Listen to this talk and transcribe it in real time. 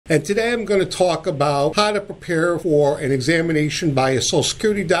and today I'm going to talk about how to prepare for an examination by a Social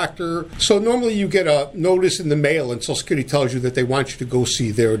Security doctor. So normally you get a notice in the mail and Social Security tells you that they want you to go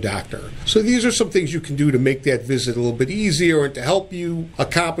see their doctor. So these are some things you can do to make that visit a little bit easier and to help you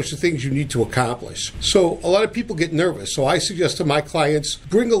accomplish the things you need to accomplish. So a lot of people get nervous, so I suggest to my clients,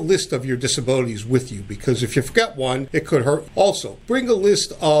 bring a list of your disabilities with you, because if you forget one, it could hurt. Also, bring a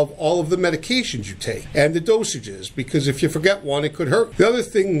list of all of the medications you take and the dosages, because if you forget one, it could hurt. The other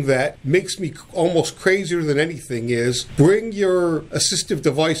thing that makes me almost crazier than anything is bring your assistive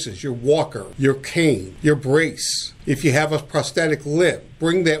devices, your walker, your cane, your brace. If you have a prosthetic limb,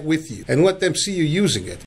 bring that with you and let them see you using it.